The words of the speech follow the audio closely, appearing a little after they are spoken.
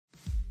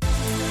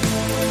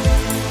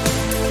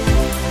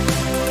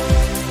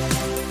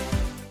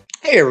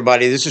Hey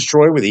everybody, this is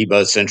Troy with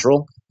eBuzz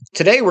Central.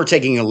 Today we're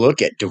taking a look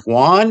at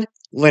Devuan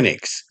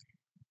Linux.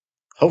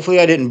 Hopefully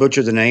I didn't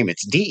butcher the name.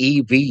 It's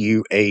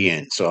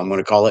Devuan, so I'm going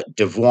to call it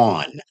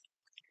Devuan.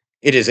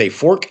 It is a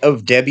fork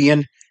of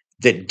Debian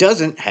that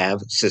doesn't have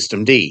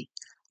systemd.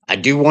 I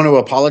do want to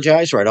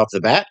apologize right off the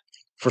bat.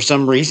 For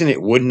some reason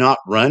it would not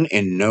run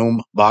in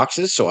GNOME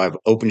boxes, so I've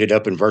opened it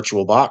up in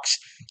VirtualBox,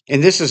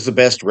 and this is the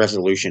best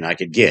resolution I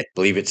could get. I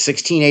believe it's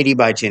 1680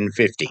 by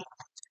 1050.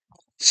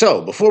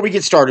 So, before we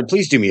get started,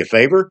 please do me a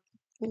favor.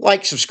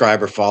 Like,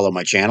 subscribe, or follow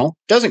my channel.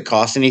 Doesn't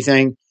cost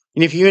anything.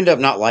 And if you end up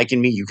not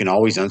liking me, you can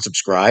always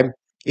unsubscribe.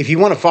 If you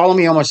want to follow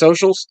me on my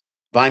socials,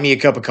 buy me a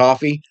cup of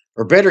coffee,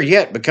 or better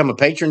yet, become a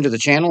patron to the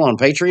channel on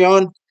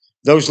Patreon,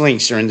 those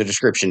links are in the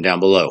description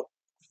down below.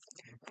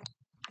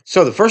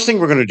 So the first thing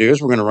we're going to do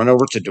is we're going to run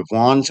over to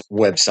Devuan's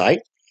website.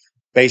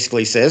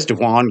 Basically says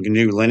Devuan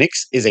GNU+Linux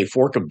is a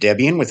fork of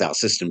Debian without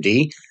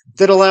systemd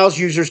that allows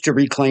users to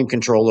reclaim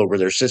control over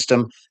their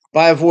system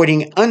by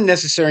avoiding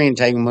unnecessary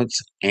entanglements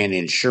and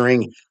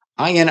ensuring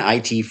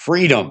Init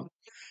Freedom.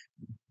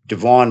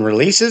 Devuan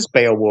releases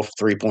Beowulf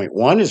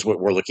 3.1 is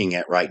what we're looking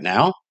at right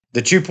now.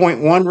 The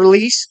 2.1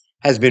 release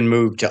has been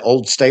moved to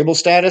old stable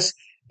status,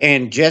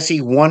 and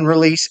Jessie 1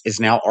 release is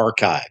now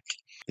archived.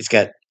 It's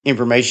got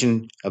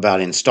information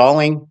about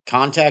installing,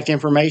 contact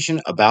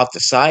information about the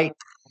site.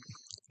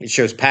 It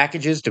shows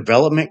packages,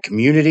 development,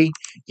 community.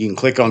 You can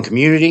click on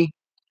community.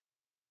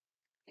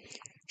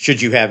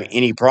 Should you have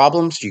any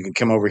problems, you can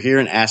come over here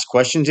and ask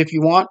questions if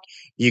you want.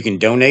 You can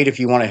donate if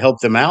you want to help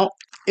them out.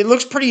 It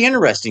looks pretty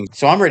interesting,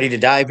 so I'm ready to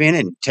dive in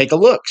and take a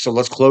look. So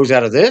let's close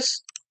out of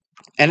this.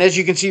 And as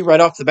you can see right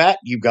off the bat,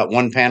 you've got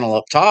one panel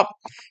up top,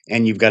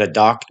 and you've got a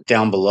dock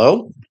down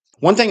below.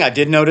 One thing I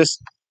did notice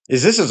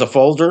is this is a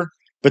folder,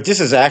 but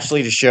this is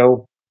actually to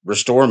show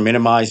restore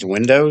minimized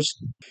windows.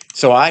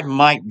 So I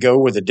might go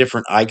with a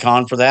different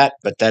icon for that,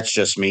 but that's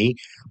just me.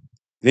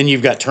 Then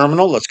you've got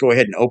terminal. Let's go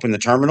ahead and open the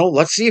terminal.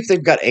 Let's see if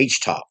they've got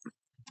HTOP.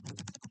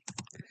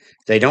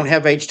 They don't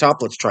have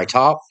HTOP. Let's try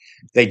top.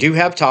 They do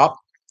have top.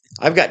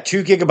 I've got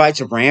 2 gigabytes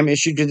of RAM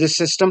issued to this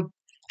system.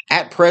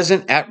 At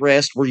present, at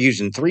rest, we're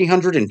using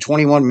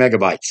 321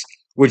 megabytes,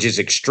 which is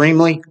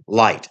extremely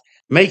light,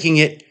 making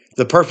it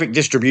the perfect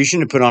distribution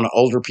to put on an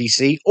older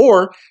PC,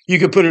 or you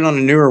could put it on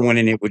a newer one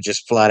and it would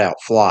just flat out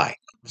fly.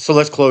 So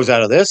let's close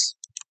out of this.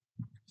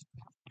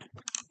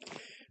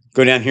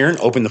 Go down here and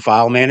open the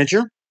file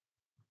manager.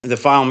 The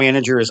file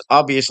manager is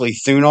obviously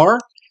Thunar,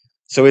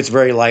 so it's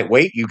very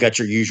lightweight. You've got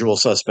your usual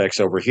suspects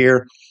over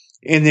here.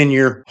 And then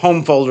your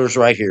home folders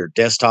right here,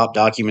 desktop,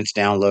 documents,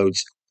 downloads,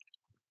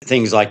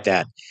 things like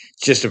that.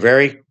 It's just a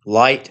very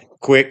light,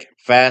 quick,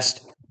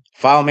 fast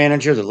file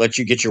manager that lets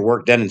you get your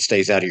work done and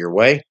stays out of your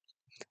way.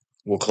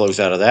 We'll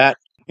close out of that.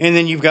 And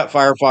then you've got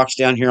Firefox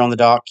down here on the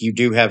dock. You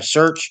do have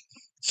search.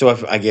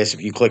 So I guess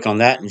if you click on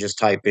that and just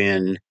type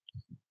in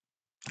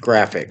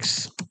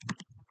graphics,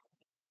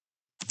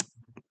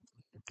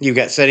 you've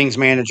got settings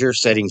manager,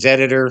 settings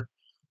editor.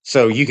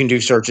 So you can do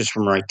searches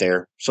from right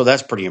there. So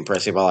that's pretty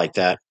impressive. I like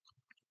that.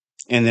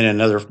 And then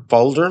another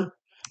folder.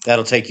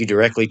 That'll take you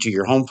directly to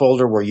your home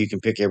folder where you can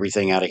pick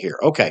everything out of here.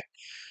 Okay.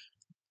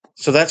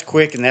 So that's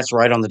quick, and that's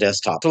right on the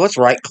desktop. So let's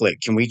right-click.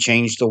 Can we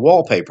change the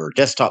wallpaper?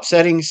 Desktop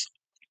settings.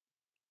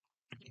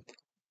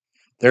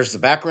 There's the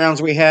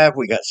backgrounds we have.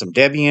 We got some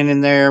Debian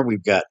in there.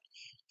 We've got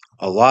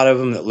a lot of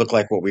them that look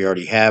like what we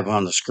already have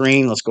on the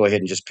screen. Let's go ahead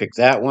and just pick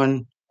that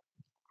one.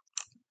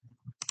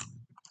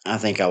 I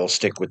think I will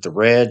stick with the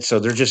red. So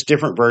they're just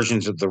different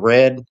versions of the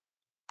red.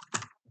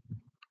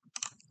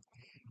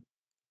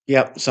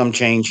 Yep, some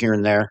change here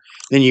and there.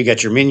 Then you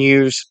got your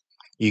menus.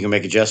 You can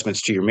make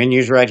adjustments to your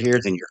menus right here.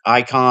 Then your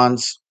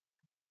icons.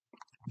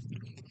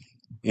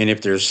 And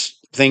if there's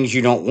things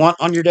you don't want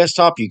on your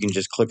desktop, you can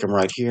just click them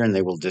right here and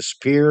they will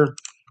disappear.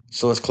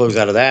 So let's close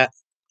out of that.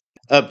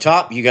 Up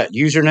top, you got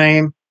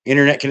username,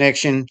 internet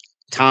connection,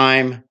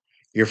 time,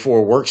 your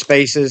 4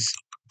 workspaces.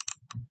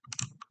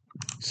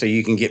 So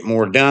you can get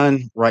more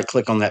done. Right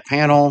click on that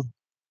panel.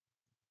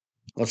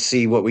 Let's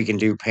see what we can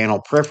do.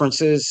 Panel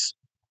preferences.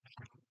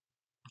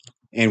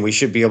 And we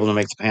should be able to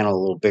make the panel a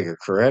little bigger,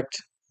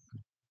 correct?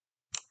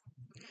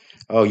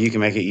 Oh, you can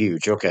make it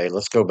huge. Okay,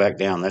 let's go back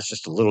down. That's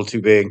just a little too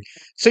big.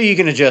 So you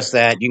can adjust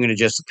that. You can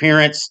adjust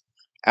appearance,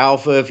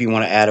 alpha. If you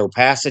want to add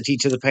opacity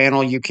to the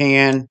panel, you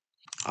can.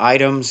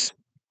 Items.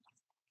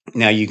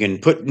 Now you can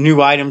put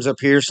new items up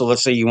here. So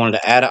let's say you wanted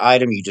to add an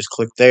item. You just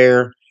click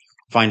there,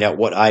 find out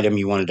what item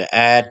you wanted to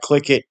add,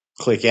 click it,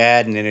 click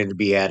add, and then it'll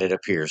be added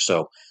up here.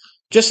 So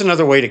just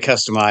another way to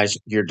customize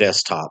your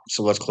desktop.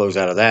 So let's close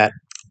out of that.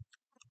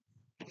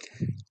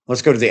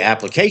 Let's go to the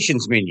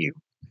applications menu.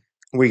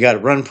 We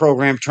got run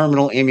program,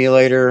 terminal,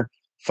 emulator,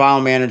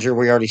 file manager.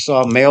 We already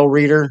saw mail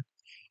reader.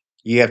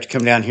 You have to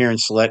come down here and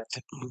select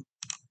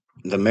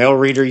the mail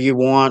reader you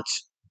want.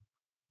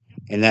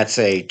 And that's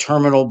a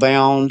terminal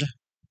bound.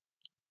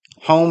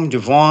 Home,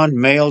 Devuan,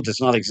 mail does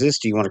not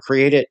exist. Do you want to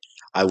create it?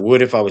 I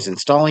would if I was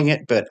installing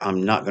it, but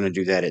I'm not going to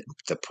do that at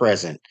the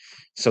present.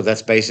 So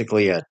that's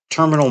basically a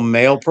terminal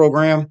mail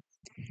program.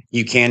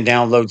 You can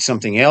download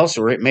something else,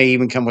 or it may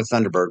even come with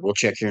Thunderbird. We'll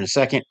check here in a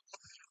second.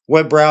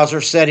 Web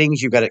browser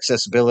settings, you've got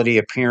accessibility,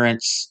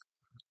 appearance.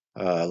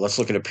 Let's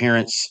look at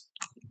appearance.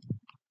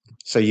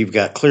 So you've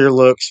got Clear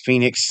Looks,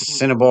 Phoenix,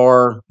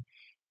 Cinnabar.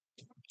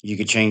 You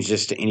could change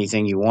this to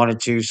anything you wanted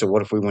to. So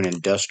what if we went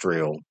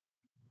industrial?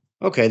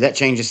 Okay, that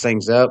changes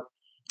things up.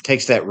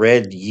 Takes that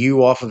red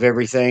U off of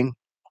everything.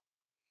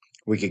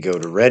 We could go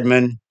to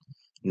Redmond.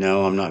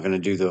 No, I'm not going to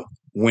do the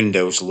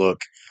Windows look.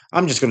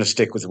 I'm just going to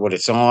stick with what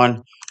it's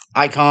on.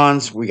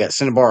 Icons, we got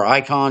Cinnabar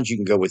icons. You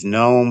can go with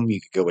Gnome.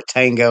 You could go with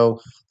Tango.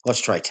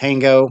 Let's try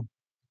Tango.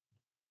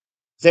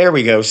 There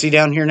we go. See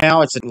down here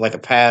now? It's like a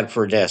pad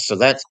for a desk. So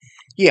that's,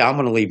 yeah, I'm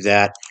going to leave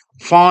that.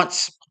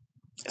 Fonts,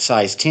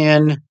 size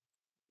 10.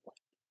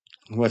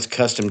 Let's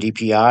custom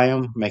DPI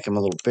them. Make them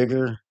a little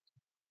bigger.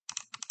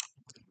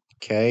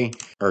 Okay.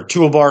 Or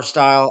toolbar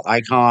style,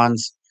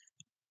 icons,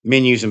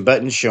 menus and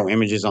buttons. Show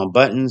images on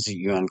buttons.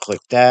 You unclick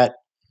that.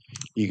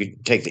 You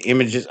could take the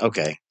images.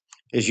 Okay.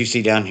 As you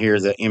see down here,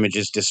 the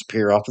images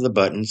disappear off of the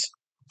buttons.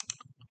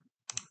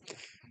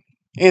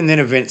 And then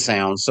event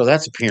sounds. So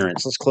that's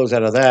appearance. Let's close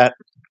out of that.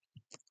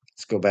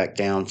 Let's go back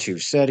down to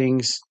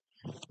settings.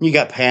 You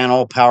got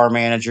panel, power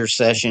manager,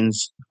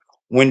 sessions,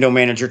 window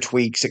manager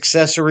tweaks,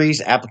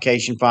 accessories,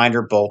 application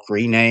finder, bulk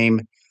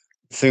rename,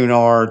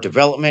 Thunar,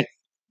 development,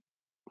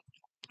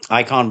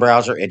 icon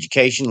browser,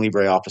 education,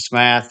 LibreOffice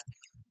Math,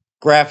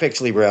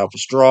 graphics,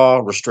 LibreOffice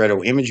Draw,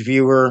 Ristretto image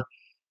viewer,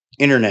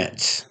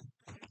 internet,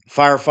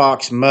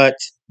 Firefox, Mutt,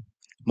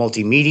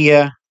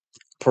 multimedia,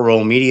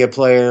 Parole media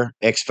player,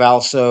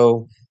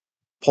 Xfalso,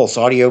 Pulse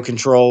audio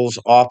controls,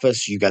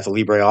 Office. You got the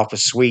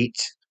LibreOffice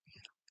suite.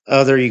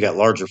 Other, you got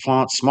larger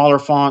fonts, smaller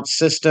fonts,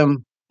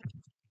 system,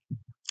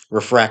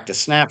 refract a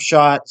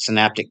snapshot,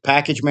 Synaptic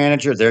Package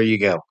Manager. There you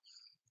go.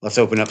 Let's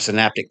open up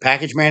Synaptic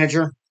Package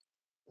Manager.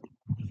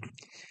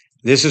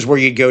 This is where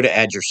you'd go to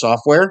add your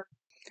software.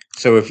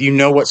 So if you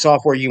know what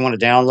software you want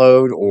to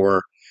download,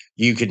 or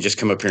you could just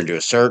come up here and do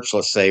a search.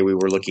 Let's say we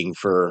were looking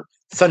for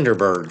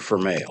Thunderbird for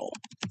mail.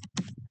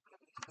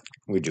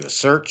 We do a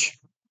search.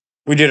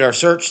 We did our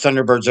search.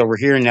 Thunderbird's over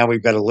here, and now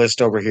we've got a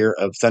list over here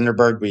of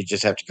Thunderbird. We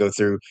just have to go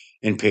through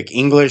and pick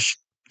English,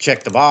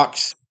 check the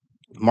box,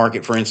 mark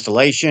it for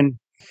installation,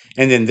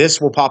 and then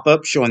this will pop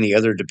up showing the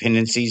other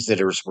dependencies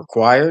that are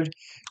required.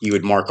 You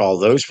would mark all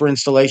those for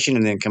installation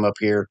and then come up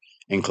here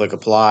and click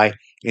apply,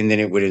 and then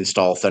it would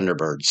install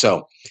Thunderbird.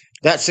 So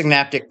that's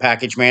Synaptic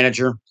Package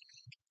Manager.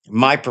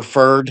 My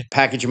preferred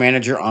package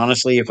manager,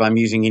 honestly, if I'm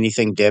using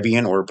anything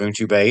Debian or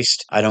Ubuntu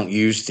based, I don't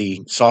use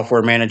the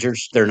software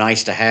managers. They're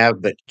nice to have,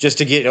 but just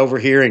to get over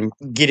here and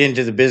get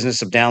into the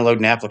business of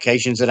downloading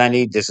applications that I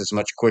need, this is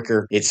much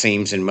quicker, it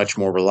seems, and much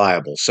more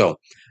reliable. So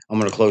I'm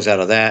going to close out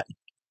of that.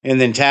 And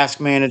then Task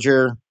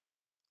Manager.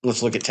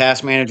 Let's look at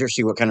Task Manager,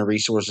 see what kind of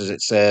resources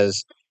it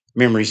says.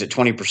 Memory's at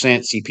 20%,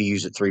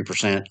 CPU's at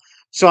 3%.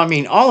 So, I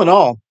mean, all in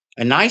all,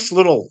 a nice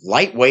little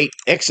lightweight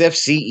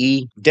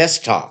XFCE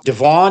desktop.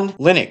 Devuan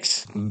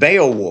Linux.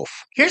 Beowulf.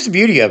 Here's the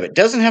beauty of it.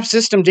 Doesn't have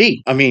systemd.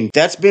 I mean,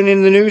 that's been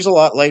in the news a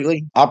lot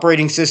lately.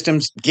 Operating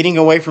systems getting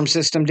away from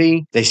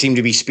systemd. They seem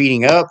to be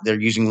speeding up.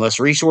 They're using less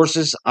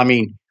resources. I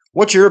mean,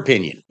 what's your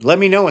opinion? Let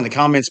me know in the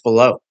comments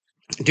below.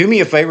 Do me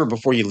a favor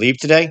before you leave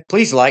today.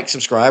 Please like,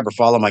 subscribe, or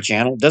follow my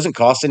channel. It doesn't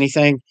cost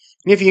anything.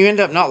 And if you end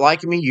up not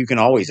liking me, you can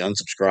always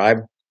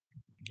unsubscribe.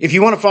 If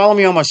you want to follow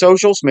me on my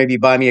socials, maybe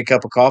buy me a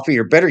cup of coffee,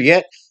 or better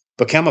yet,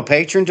 become a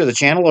patron to the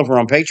channel over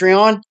on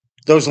Patreon.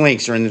 Those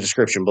links are in the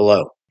description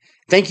below.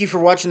 Thank you for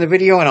watching the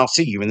video, and I'll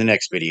see you in the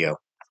next video.